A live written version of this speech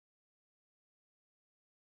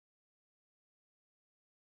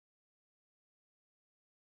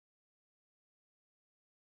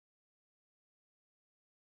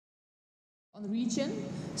On the region.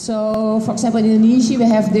 So, for example, in Indonesia, we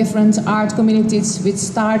have different art communities which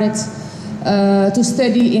started to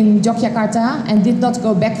study in Yogyakarta and did not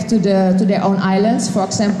go back to their own islands. For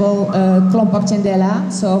example, Kelompok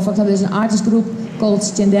Cendela. So, for example, there's an artist group called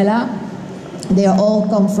Cendela. They all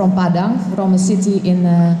come from Padang, from a city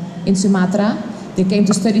in Sumatra. They came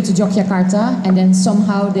to study to Yogyakarta, and then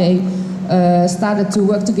somehow they started to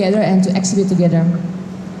work together and to exhibit together.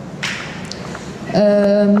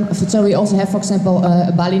 So we also have, for example,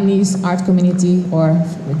 a Balinese art community or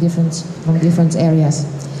from different areas.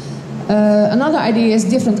 Another idea is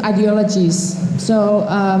different ideologies. So,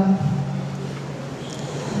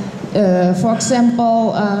 for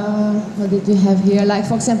example, what did we have here? Like,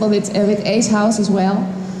 for example, with Ace House as well.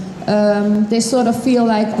 They sort of feel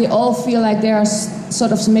like they all feel like they are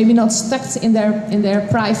sort of maybe not stuck in their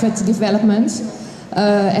private development.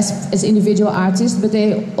 As individual artists, but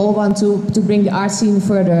they all want to bring the art scene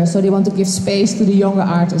further, so they want to give space to the younger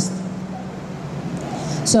artists.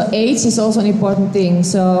 So age is also an important thing.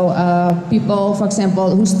 So people, for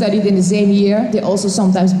example, who studied in the same year, they also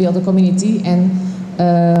sometimes build a community and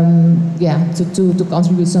to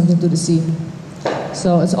contribute something to the scene.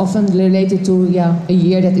 So it's often related to a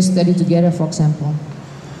year that is studied together, for example.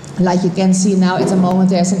 Like you can see now at the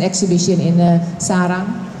moment, there's an exhibition in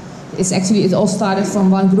Sarang. It all started from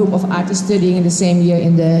one group of artists studying in the same year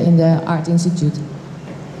in the Art Institute.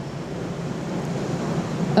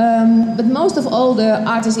 But most of all the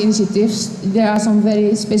artist initiatives, there are some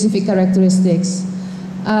very specific characteristics.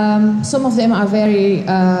 Some of them are very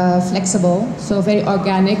flexible, so very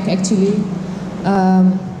organic actually.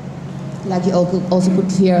 Like you also could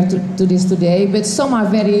hear to this today, but some are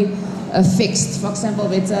very fixed. For example,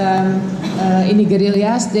 with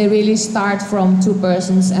Indieguerillas, they really start from 2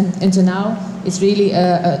 persons, and until now it's really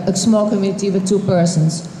a small community with 2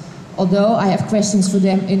 persons. Although I have questions for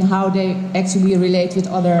them in how they actually relate with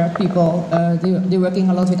other people. They're working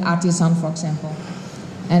a lot with artisans, for example.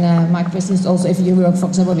 And my question is also if you work, for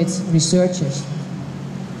example, with researchers.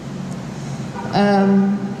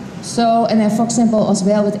 And then, for example, as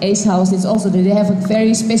well with Ace House, it's also that they have a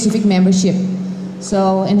very specific membership.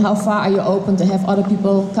 So, and how far are you open to have other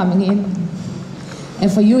people coming in?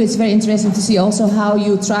 And for you, it's very interesting to see also how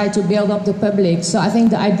you try to build up the public. So I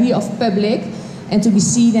think the idea of public and to be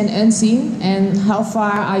seen and unseen, and how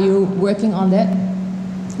far are you working on that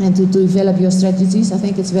and to develop your strategies, I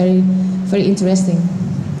think it's very, very interesting.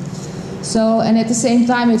 So, and at the same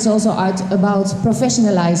time, it's also about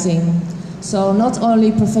professionalizing. So not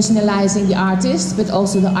only professionalizing the artist, but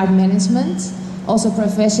also the art management. Also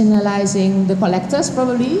professionalizing the collectors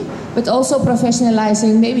probably, but also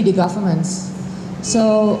professionalizing maybe the governments.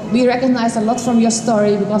 So we recognize a lot from your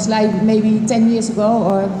story because like maybe 10 years ago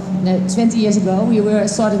or 20 years ago, we were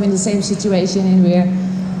sort of in the same situation in where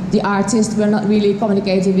the artists were not really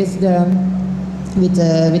communicating with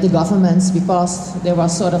the governments because there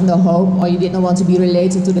was sort of no hope, or you did not want to be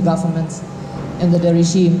related to the government under the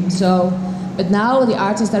regime. So, but now the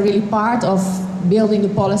artists are really part of building the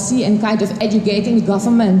policy and kind of educating the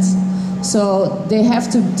government. So they have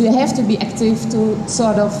to be active to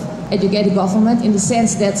sort of educate the government in the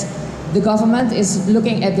sense that the government is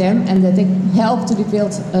looking at them and that they help to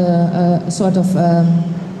build a sort of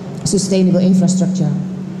sustainable infrastructure.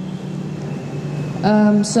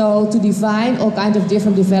 So to define all kinds of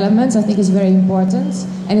different developments, I think is very important,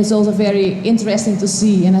 and it's also very interesting to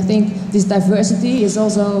see. And I think this diversity is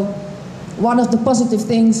also one of the positive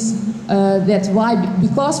things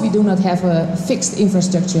because we do not have a fixed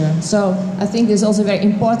infrastructure. So I think it's also very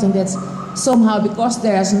important that somehow, because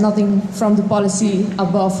there's nothing from the policy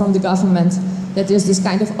above from the government, that there's this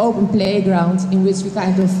kind of open playground in which we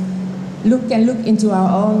kind of can look into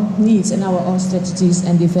our own needs and our own strategies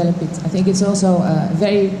and develop it. I think it's also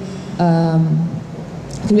very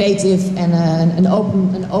creative and an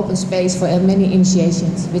open space for many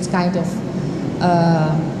initiations, which kind of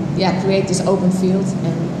create this open field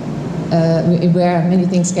and where many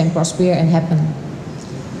things can prosper and happen.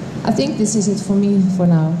 I think this is it for me for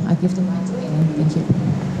now. I give the mic to Enin. Thank you.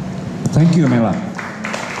 Thank you, Mella.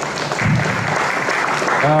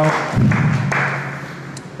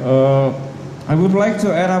 I would like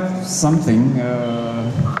to add up something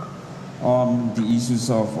on the issues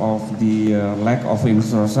of the lack of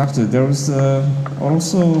infrastructure. There is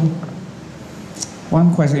also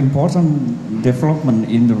one quite important development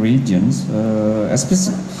in the regions,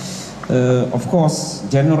 especially, of course,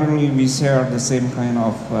 generally we share the same kind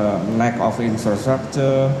of lack of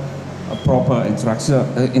infrastructure, proper infrastructure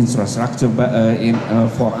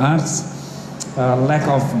for arts, lack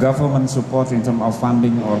of government support in terms of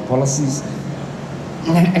funding or policies,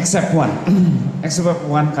 except one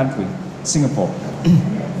country, Singapore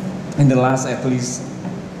in the last at least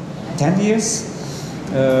 10 years,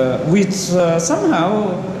 which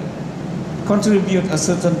somehow contribute a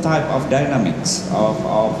certain type of dynamics of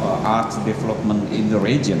art development in the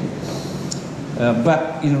region.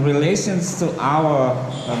 But in relation to our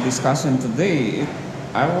discussion today,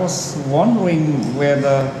 I was wondering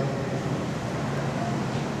whether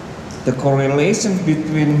the correlation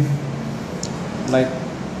between like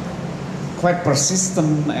quite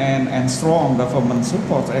persistent and strong government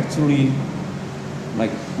support actually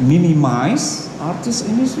like minimize artist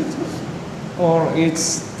initiatives, or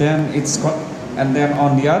and then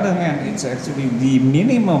on the other hand it's actually the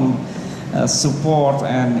minimum support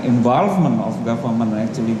and involvement of government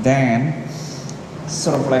actually then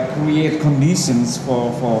sort of like create conditions for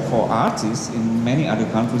artists in many other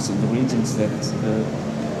countries in the regions that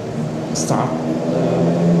start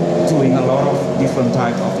doing a lot of different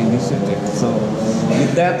type of initiatives. So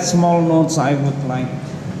with that small notes, I would like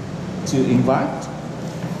to invite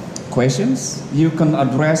questions. You can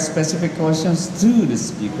address specific questions to the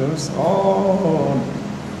speakers or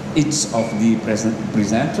each of the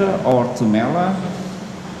presenter or to Mella.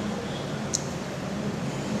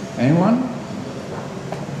 Anyone?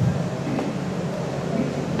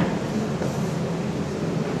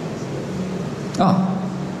 Oh.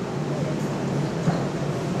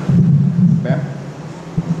 Ben?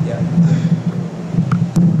 Yeah.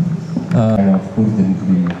 Kind of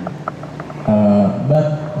urgently. But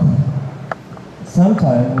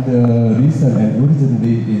sometimes the reason and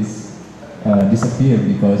urgently is disappear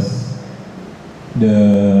because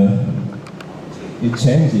it's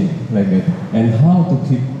changing like that. And how to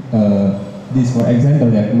keep this, for example,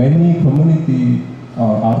 like many community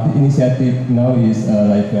or art initiative now is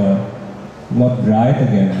not right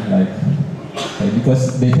again, like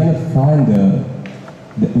because they cannot find the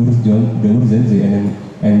urgency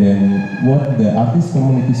and then what the artist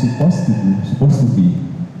community supposed to be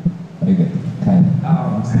like that kind.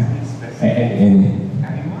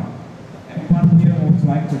 Anyone here would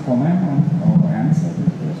like to comment on or answer the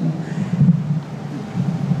question?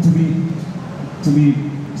 To be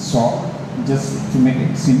short, just to make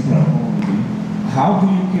it simpler, how do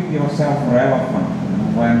you keep yourself relevant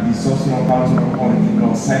when the social, cultural,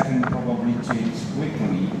 political setting probably change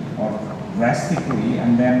quickly or drastically,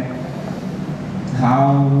 and then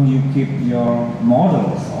how you keep your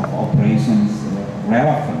models of operations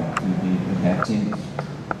relevant to that change?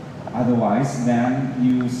 Otherwise, then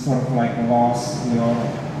you sort of like lost your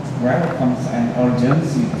relevance and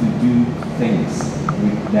urgency to do things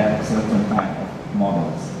with that certain type of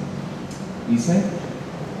models. Is it?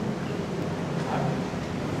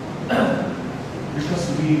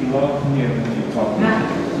 Because we love here when you talk.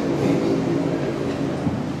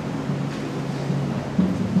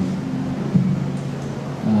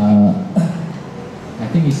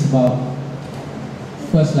 I think it's about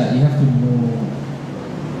first, like, you have to know,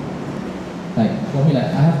 like for me,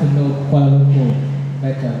 like I have to know Kuala Lumpur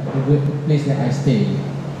better, the place that I stay,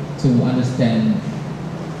 to understand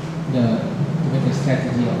to make a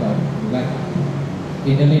strategy about it. Like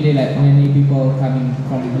in early day, like many people coming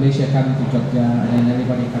from Malaysia coming to Jogja, and then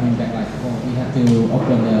everybody coming back like, oh, we have to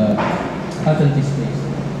open the alternative space.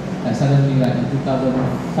 Like suddenly, like in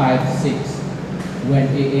 2005-6, when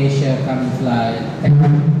AirAsia come and fly,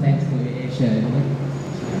 thanks to AirAsia, you know?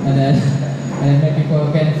 and then many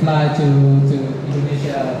people can fly to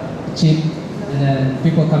Indonesia cheap, and then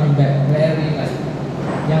people coming back very like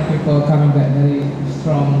young people coming back very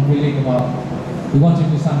strong feeling about we want to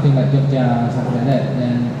do something like Jogja, something like that. And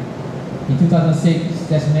then in 2006,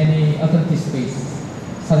 there's many alternative space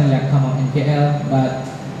suddenly like come up in KL, but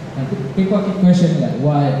people keep questioning like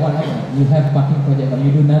what happened? You have parking project but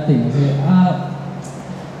you do nothing. I say,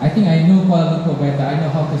 I think I know Kuala Lumpur better. I know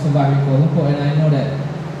how to survive in Kuala Lumpur, and I know that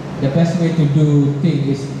the best way to do things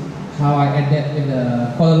is how I adapt in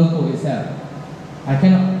the Kuala Lumpur itself. I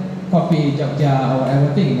cannot copy Jogja or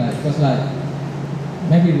whatever thing, like, because like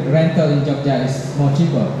maybe rental in Jogja is more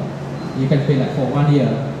cheaper. You can pay like for 1 year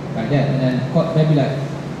like that, and then maybe like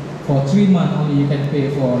for 3 months only you can pay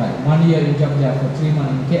for like 1 year in Jogja, for 3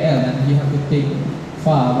 months in KL, and you have to think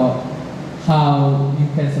far about how you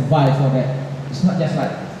can survive for that. It's not just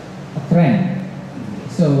like a trend.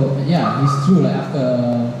 So yeah, it's true, like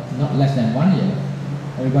after not less than 1 year,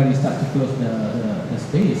 everybody start to close the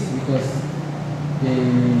space, because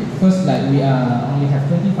first, like we only have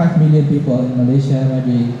 25 million people in Malaysia,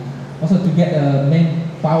 maybe also to get the main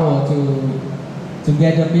power to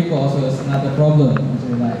gather people also is another problem.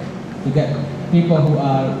 So like to get people who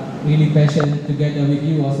are really passionate together with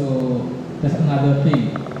you also, that's another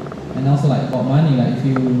thing. And also like about money, like if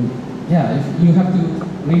you have to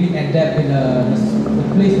really adapt in the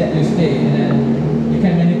place that you stay, and then you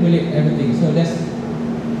can manipulate everything. So that's,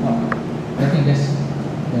 I think that's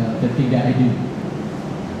the thing that I do.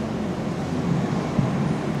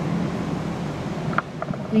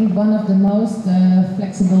 I think one of the most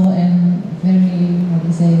flexible and very, how do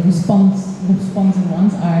you say, responsive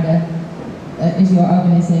ones is your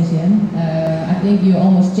organization. I think you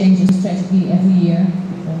almost change your strategy every year,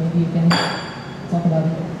 so maybe you can talk about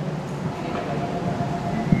it.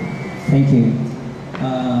 Thank you.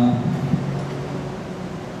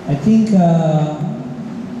 I think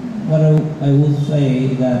what I would say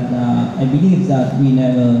is that I believe that we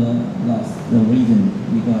never lost the reason,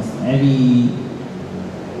 because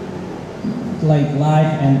like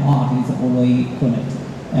life and art is always connected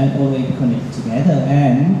and always connected together,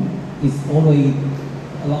 and it's always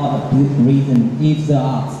a lot of good reason if the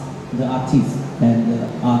artist and the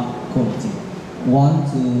art collective want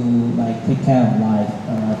to like take care of life,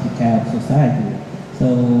 take care of society. So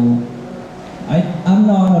I'm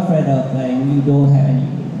not afraid of like you don't have any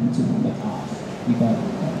reason to make art, because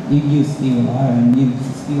if you still are and you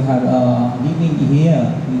still have living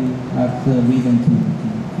here, you have the reason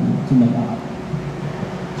to make art.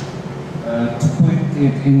 To put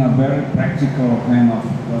it in a very practical kind of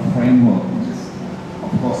framework,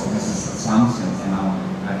 of course this is assumptions, and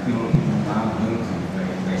I feel even now guilty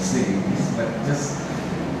by saying this, but just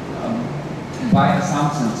by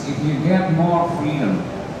assumptions, if you get more freedom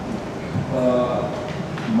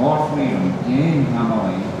in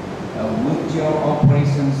Hanoi, would your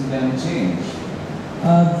operations then change?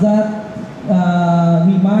 That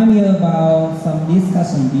remind me about some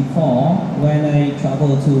discussion before when I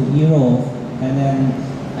traveled to Europe, and then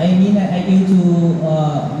I used to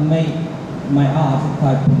make my art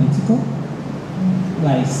quite political,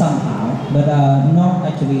 like somehow, but not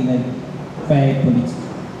actually like very political.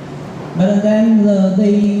 But then a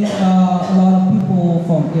lot of people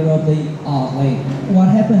from Europe, they are like, what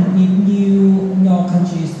happened if your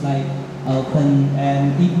country is like open,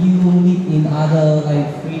 and if you live in other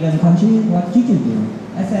like freedom countries, what should you do?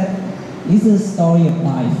 I said, it's a story of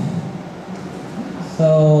life.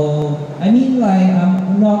 So I mean, like,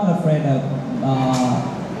 I'm not afraid of,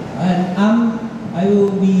 and I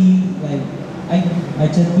will be like, I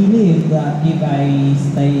just believe that if I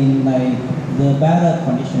stay in like the better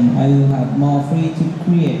condition, I will have more free to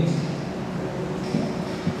create.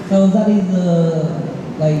 So that is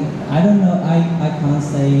like, I don't know, I can't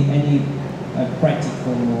say any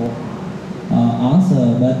practical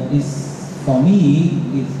answer, but it's, for me,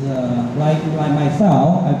 it's like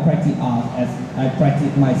myself, I practice art as I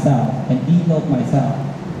practice myself and develop myself.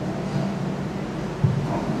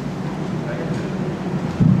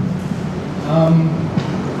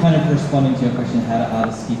 Kind of responding to your question, how do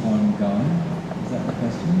artists keep on going? Is that the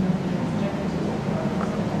question?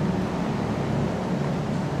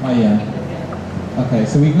 Oh yeah. Okay,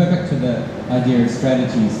 so we go back to the idea of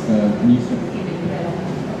strategies for new.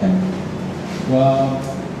 Okay. Well,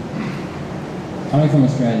 coming from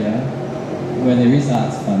Australia, where there is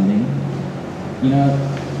arts funding, you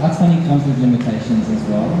know, arts funding comes with limitations as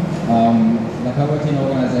well. Like I worked in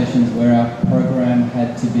organisations where our program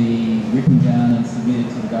had to be written down and submitted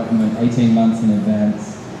to the government 18 months in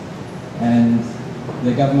advance, and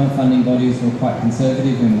the government funding bodies were quite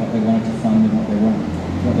conservative in what they wanted to fund and what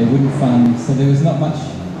they wouldn't fund. So there was not much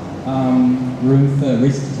room for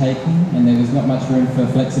risk taking, and there was not much room for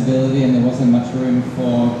flexibility, and there wasn't much room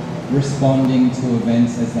for responding to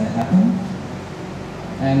events as they happen.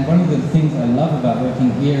 And one of the things I love about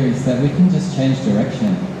working here is that we can just change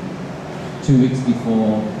direction 2 weeks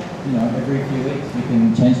before, you know, every few weeks we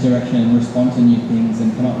can change direction and respond to new things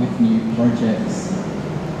and come up with new projects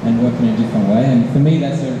and work in a different way. And for me,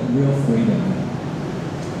 that's a real freedom.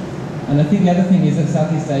 And I think the other thing is that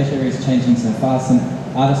Southeast Asia is changing so fast, and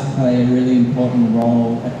artists play a really important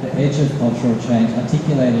role at the edge of cultural change,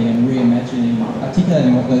 articulating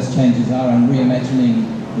what those changes are and reimagining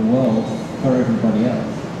the world for everybody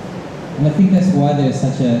else. And I think that's why there's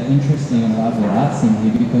such an interesting and lively art scene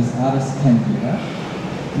here, because artists can do that.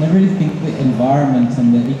 And I really think the environment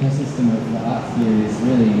and the ecosystem of the arts here is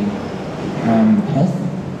really healthy.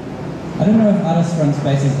 I don't know if artist-run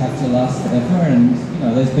spaces have to last forever, and you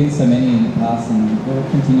know, there's been so many in the past, and they will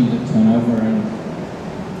continue to turn over,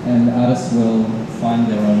 and artists will find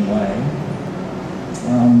their own way.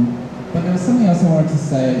 But there was something else I wanted to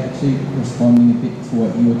say, actually responding a bit to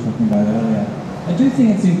what you were talking about earlier. I do think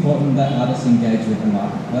it's important that artists engage with the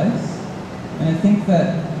marketplace, and I think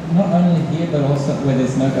that not only here, but also where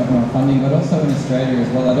there's no government funding, but also in Australia as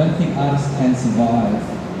well, I don't think artists can survive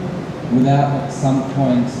without at some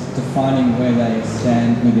point defining where they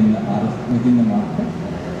stand within the market.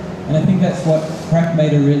 And I think that's what Prac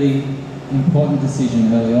made a really important decision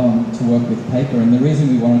early on to work with paper. And the reason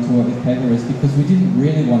we wanted to work with paper is because we didn't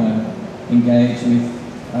really want to engage with,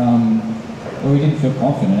 or we didn't feel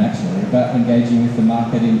confident actually about engaging with the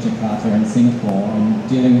market in Jakarta and Singapore and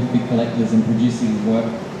dealing with big collectors and producing work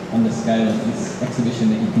on the scale of this exhibition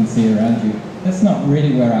that you can see around you. That's not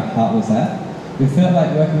really where our heart was at. We felt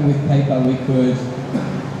like working with paper, we could,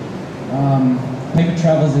 paper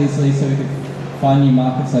travels easily, so we could find new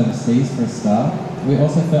markets overseas for a start. We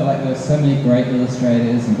also felt like there were so many great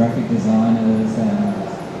illustrators and graphic designers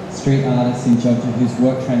and street artists in Jogja whose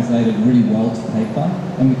work translated really well to paper,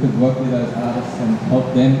 and we could work with those artists and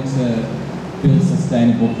help them to build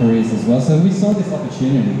sustainable careers as well. So we saw this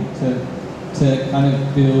opportunity to kind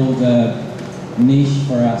of build a niche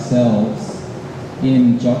for ourselves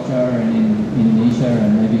in Jogja and in Indonesia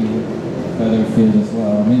and maybe further afield as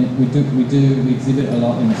well. I mean, we exhibit a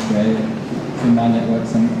lot in Australia through my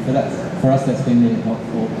networks, and for us that's been really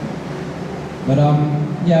helpful. But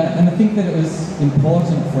yeah, and I think that it was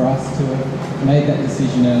important for us to have made that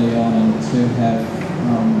decision early on and to have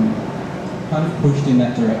kind of pushed in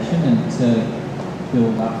that direction and to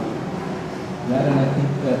build up that. And I think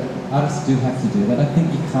that artists do have to do that. I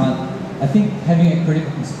think you can't. I think having a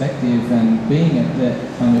critical perspective and being at that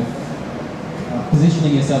kind of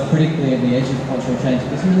positioning yourself critically at the edge of cultural change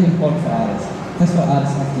is really important for artists. That's what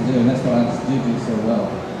artists have to do, and that's what artists do so well.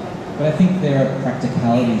 But I think there are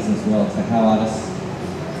practicalities as well to how artists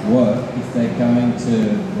work if they're going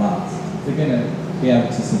to last. If they're going to be able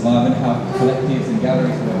to survive, and how collectives and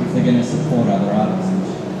galleries work if they're going to support other artists.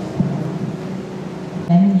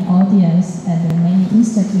 Many audience at the many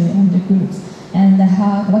institute and the groups, and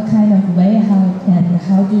what kind of way,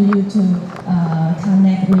 how do you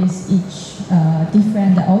connect with each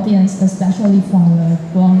different audience, especially from the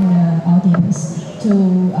foreign audience,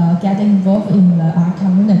 to get involved in the art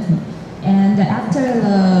community. And after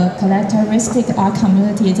the characteristic art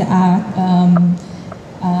community are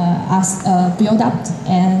built up,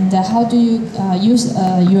 and how do you use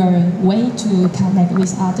your way to connect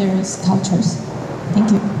with other cultures?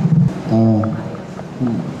 Thank you.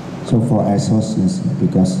 So for associates,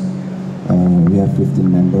 because we have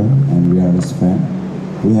 15 members and we are his friend,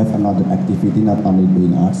 we have another activity, not only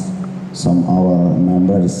doing arts. Some our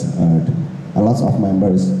members, a lot of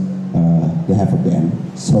members, they have a band,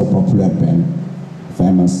 so popular band,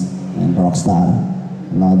 famous and rock star.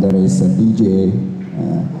 Now there is a DJ.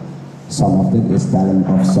 Some of it is talent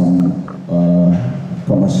of some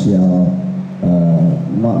commercial,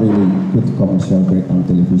 not really good commercial break on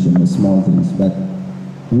television, but small things. But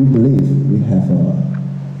we believe we have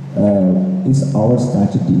it's our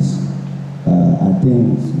strategies. I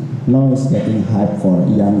think now it's getting hype for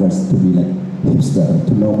youngers to be like hipster,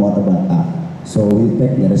 to know more about art. So we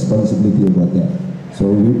take the responsibility about that. So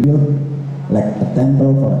we build like a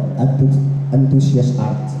temple for enthusiast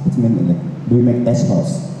art. It means like we make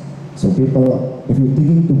house. So people, if you're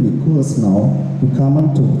thinking to be coolest now, you come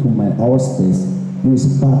on to our space. You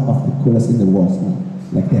is part of the coolest in the world now,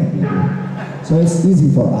 like that. So it's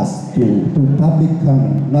easy for us to public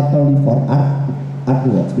comment, not only for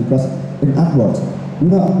artworks, because in artworks, we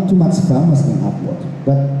are not too much famous in artworks,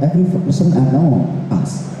 but every person know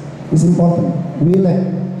us. It's important. We like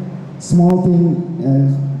small thing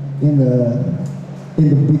in the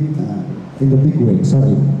big way.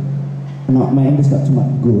 Sorry, my English not too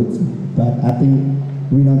much good, but I think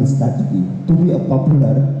we know the strategy. To be a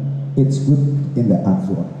popular, it's good in the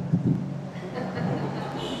artwork, I think.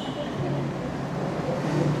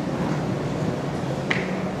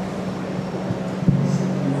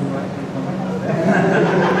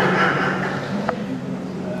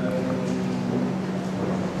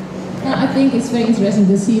 I think it's very interesting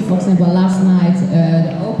to see, for example, last night,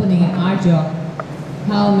 the opening in ArtJOG,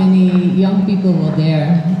 how many young people were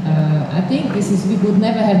there. I think we could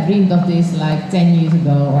never have dreamed of this like 10 years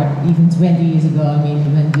ago or even 20 years ago. I mean,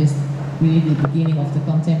 when just really the beginning of the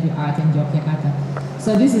contemporary art in Yogyakarta.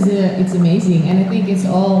 So this is it's amazing, and I think it's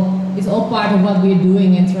all part of what we're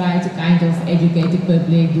doing, and try to kind of educate the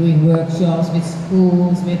public, doing workshops with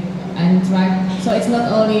schools, so it's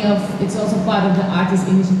not only it's also part of the artist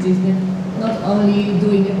initiative, that not only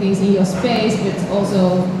doing the things in your space, but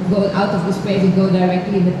also go out of the space and go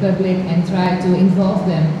directly in the public and try to involve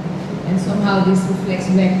them. And somehow this reflects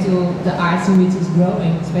back to the arts in which is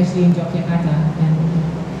growing, especially in Yogyakarta.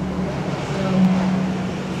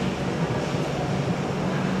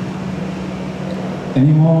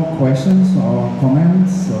 Any more questions or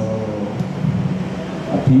comments or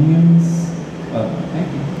opinions? Thank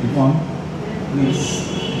you. Tuan, please.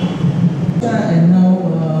 And no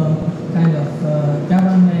kind of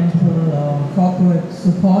governmental or corporate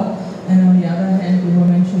support And on the other hand, we were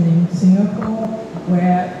mentioning Singapore,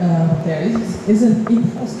 where there is an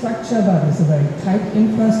infrastructure, but it's a very tight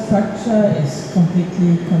infrastructure, it's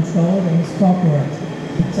completely controlled and it's corporate.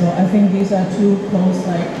 So I think these are two poles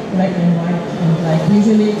like black and white, and like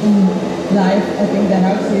usually in life, I think the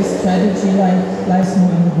healthiest strategy lies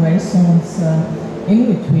more in the gray zones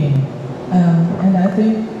in between. And I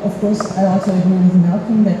think, of course, I also agree with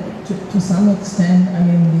Malcolm that to some extent, I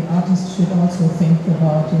mean, the artist should also think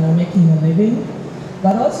about, making a living.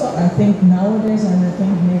 But also, I think nowadays, and I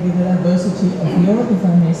think maybe the diversity of Europe, if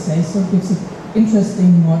I may say so, gives an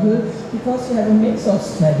interesting model, because you have a mix of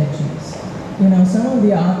strategies. Some of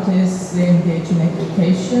the artists, they engage in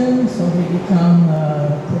education, so they become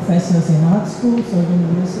professors in art schools or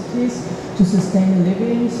universities to sustain a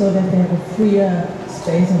living, so that they have a freer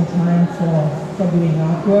space and time for doing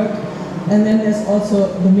artwork. And then there's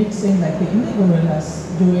also the mixing, like the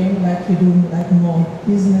Indieguerillas doing, like you do like more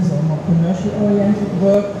business or more commercial oriented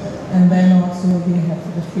work, and then also you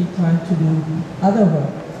have the free time to do other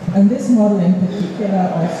work. And this model in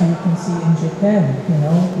particular also you can see in Japan,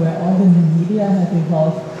 where all the new media have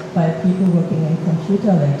evolved by people working in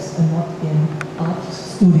computer labs and not in art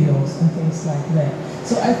studios and things like that.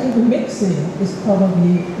 So I think the mixing is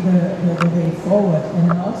probably the way forward.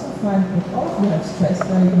 And I also find what all of you have stressed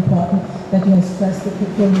very important, that you have stressed the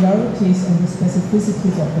peculiarities and the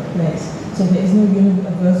specificities of the place. So there is no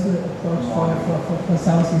universal approach for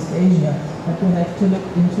Southeast Asia, but you have to look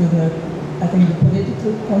into I think the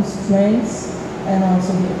political constraints and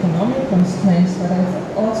also the economic constraints, but I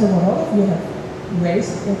think also what all of you have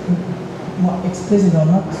raised in more explicit or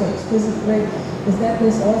not so explicit way is that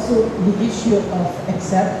there's also the issue of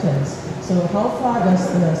acceptance. So how far does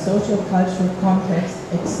the social cultural context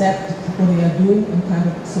accept what they are doing and kind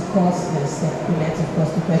of supports this? That relates, of course,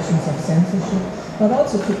 to questions of censorship, but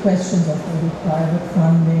also to questions of maybe private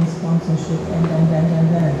funding, sponsorship, and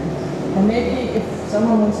then. And maybe if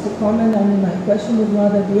someone wants to comment, I mean, my question would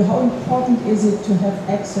rather be, how important is it to have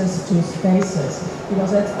access to spaces?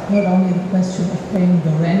 Because that's not only the question of paying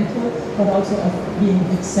the rental, but also of being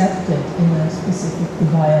accepted in a specific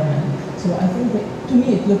environment. So I think that, to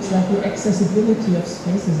me, it looks like the accessibility of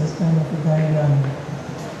spaces is kind of a very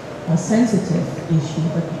sensitive issue,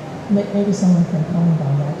 but maybe someone can comment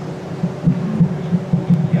on that.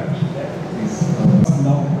 Yeah, it's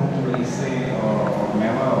not really say or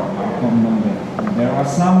Mella or Malcolm know that there are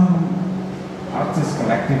some artist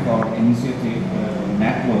collective or initiative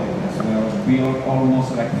network as well built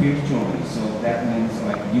almost like virtually. So that means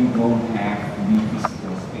like you don't have the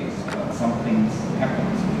physical space, but something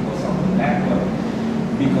happens because of the network,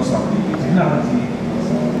 because of the technology,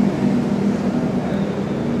 because of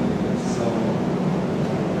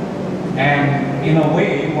and in a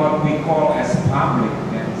way, what we call as public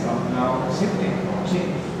can somehow shifting or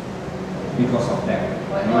change because of that.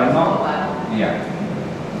 You are not, yeah.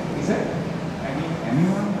 Is it?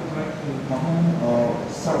 Anyone would like to comment or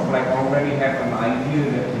sort of like already have an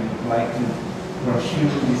idea that you would like to pursue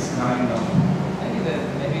this kind of? I think that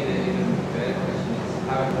maybe the even better question is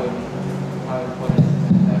how important is it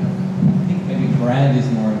to have? I think maybe brand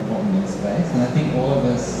is more important in space, and I think all of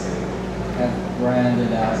us have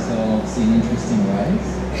branded ourselves in interesting ways.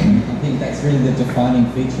 I think that's really the defining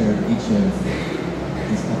feature of each of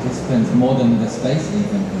these participants, more than the space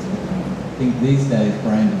even. I think these days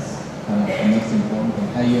brand is kind of the most important thing,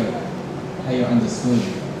 how you're understood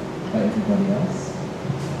by everybody else.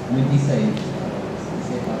 I mean, Issei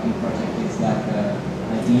Party project is like an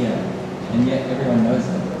idea, and yet everyone knows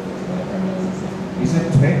it. Everyone knows it. Is it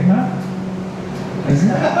trademark? Is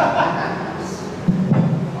it?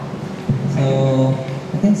 So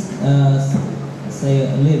I can say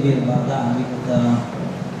a little bit about that, because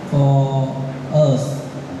for us,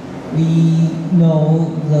 we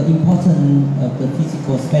know the importance of the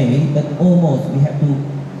physical space, but almost we have to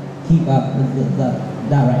keep up the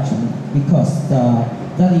direction, because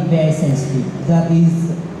that is very sensitive, that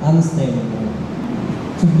is unstable.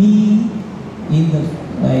 To be in the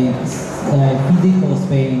physical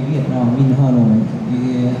space in Vietnam, in Hanoi,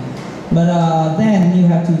 but then you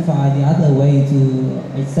have to find the other way to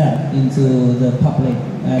accept into the public.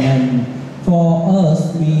 And then for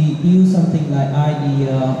us, we use something like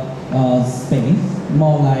idea space,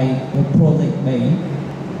 more like a project base,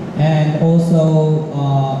 and also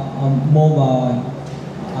a mobile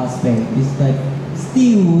aspect. It's like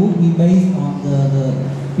still be based on the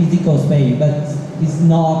physical space, but it's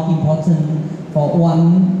not important for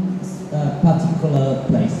one particular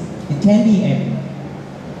place. It can be everywhere.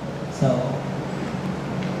 So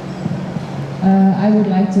I would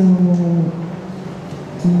like to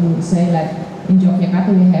say, like, in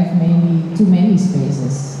Yogyakarta we have maybe too many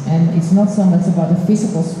spaces, and it's not so much about the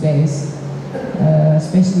physical space,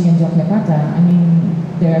 especially in Yogyakarta. I mean,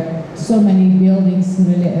 there are so many buildings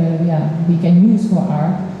really, we can use for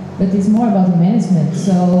art, but it's more about the management.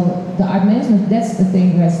 So the art management, that's the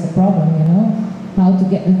thing, that's the problem, you know, how to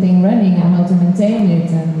get the thing running and how to maintain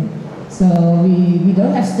it. And so we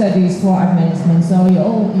don't have studies for art management. So you're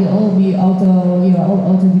all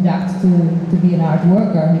autodidact to be an art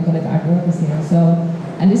worker. We call it art workers here. So,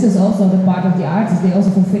 and this is also the part of the artists. They also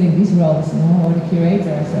fulfilling these roles, you know, or the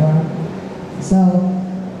curators, or so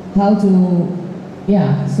how to,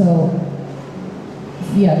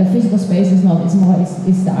 the physical space is not. It's more.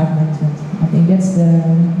 It's the art management. I think that's the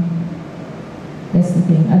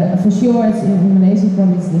thing. For sure, it's in Malaysia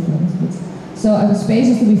probably it's different. But, so the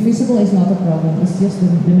spaces to be physical is not a problem. It's just the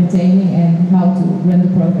maintaining and how to run the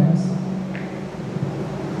programs.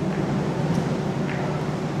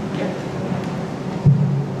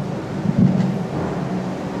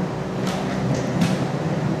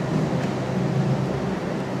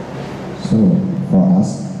 So for us,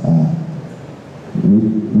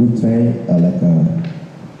 we try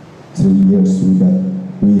 3 years.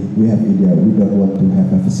 We have idea. We don't want to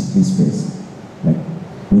have a physical space. Like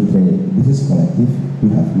we try. This is collective. We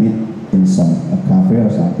have meet in some cafe or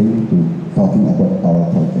something to talking about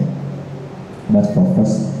our project. But for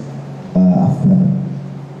first, after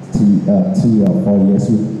 3 or 4 years,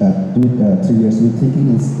 3 years, we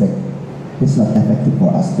thinking is like it's not effective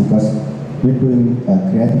for us because we're doing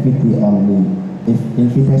creativity only if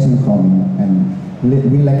invitation coming, and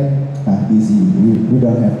we like easy. We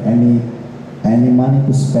don't have any money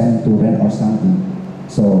to spend to rent or something.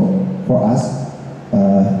 So for us,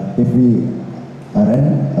 if we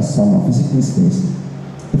rent some physical space,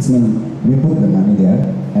 it means we put the money there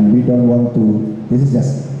and we don't want to. This is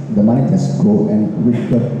just the money just go and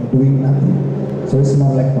we're doing nothing. So it's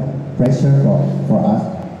more like a pressure for us.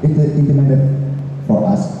 It's intimidated for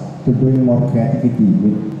us to doing more creativity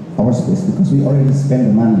with our space because we already spend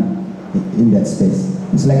the money in that space.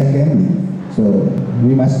 It's like a gambling. So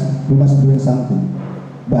we must do something,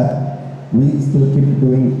 but we still keep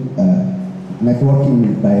doing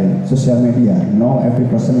networking by social media. Now every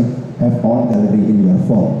person have own gallery in your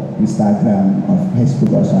phone, Instagram or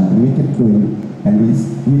Facebook or something. We keep doing, and we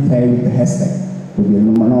try with the hashtag to be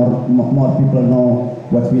more people know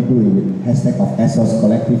what we do with hashtag of ASOS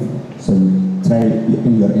Collective. So try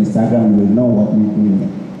in your Instagram, you will know what we do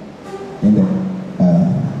in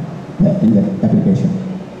the application.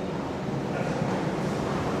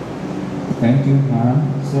 Thank you, Han.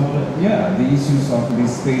 So yeah, the issues of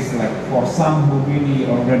this space, like for some who really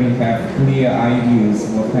already have clear ideas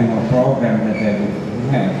what kind of program that they would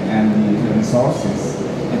have and the resources,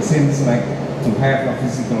 it seems like to have a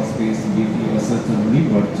physical space give you a certain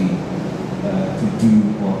liberty to do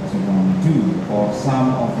what you want to do. For some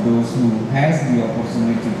of those who has the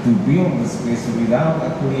opportunity to build the space without a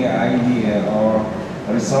clear idea or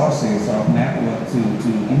resources or network to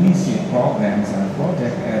initiate programs and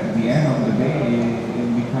projects, at the end of the day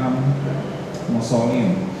it become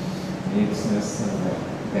mausoleum. It's just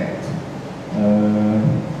that.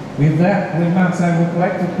 With that remarks, I would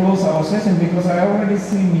like to close our session because I already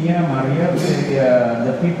see Mia, Maria,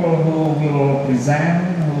 the people who will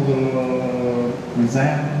present,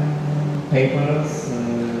 papers,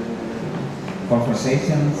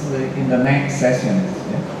 conversations in the next sessions.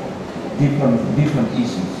 Yeah? Different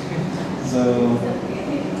issues. So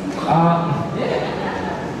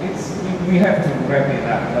we have to wrap it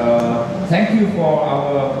up. Thank you for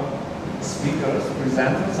our speakers,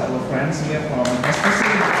 presenters, our friends here from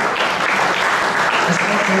especially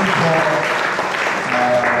for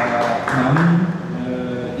Nami,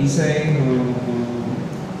 Isay,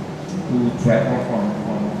 who traveled from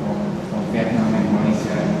Vietnam and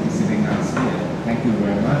Malaysia and visiting us here. Thank you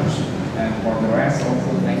very much. And for the rest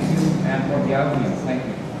also thank you, and for the audience, thank you.